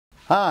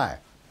Hi,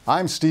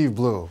 I'm Steve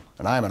Blue,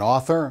 and I'm an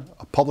author,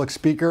 a public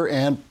speaker,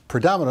 and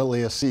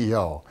predominantly a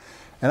CEO.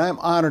 And I'm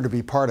honored to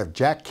be part of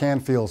Jack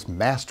Canfield's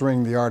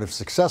Mastering the Art of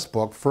Success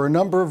book for a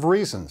number of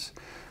reasons.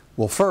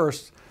 Well,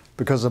 first,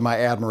 because of my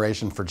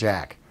admiration for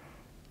Jack.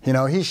 You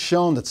know, he's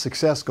shown that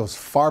success goes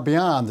far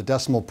beyond the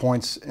decimal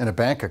points in a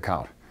bank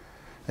account.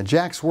 And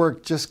Jack's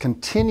work just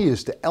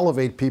continues to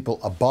elevate people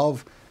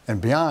above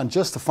and beyond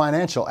just the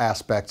financial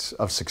aspects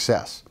of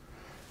success.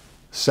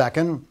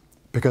 Second,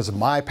 because of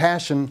my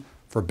passion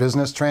for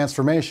business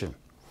transformation.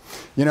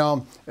 You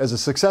know, as a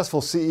successful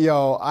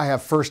CEO, I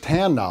have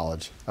firsthand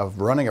knowledge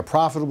of running a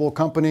profitable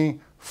company,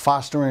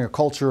 fostering a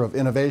culture of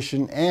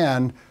innovation,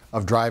 and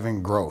of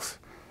driving growth.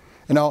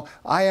 You know,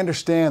 I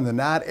understand that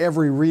not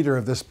every reader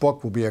of this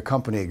book will be a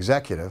company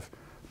executive,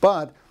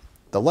 but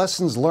the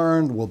lessons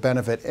learned will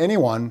benefit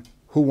anyone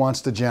who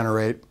wants to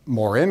generate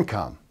more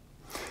income.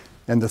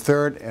 And the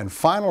third and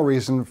final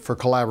reason for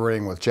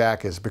collaborating with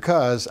Jack is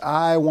because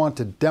I want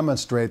to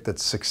demonstrate that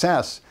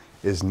success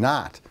is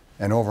not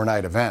an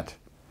overnight event.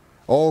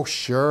 Oh,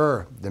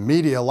 sure, the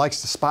media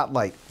likes to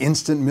spotlight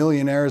instant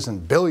millionaires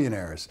and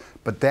billionaires,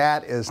 but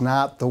that is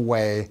not the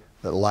way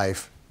that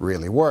life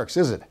really works,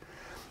 is it?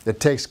 It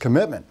takes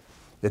commitment.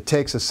 It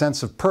takes a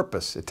sense of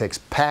purpose. It takes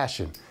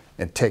passion.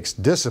 It takes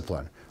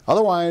discipline.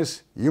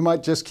 Otherwise, you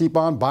might just keep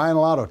on buying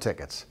lotto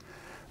tickets.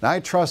 Now, I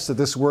trust that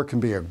this work can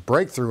be a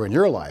breakthrough in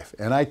your life,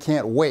 and I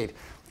can't wait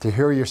to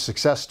hear your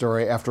success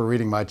story after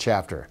reading my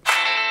chapter.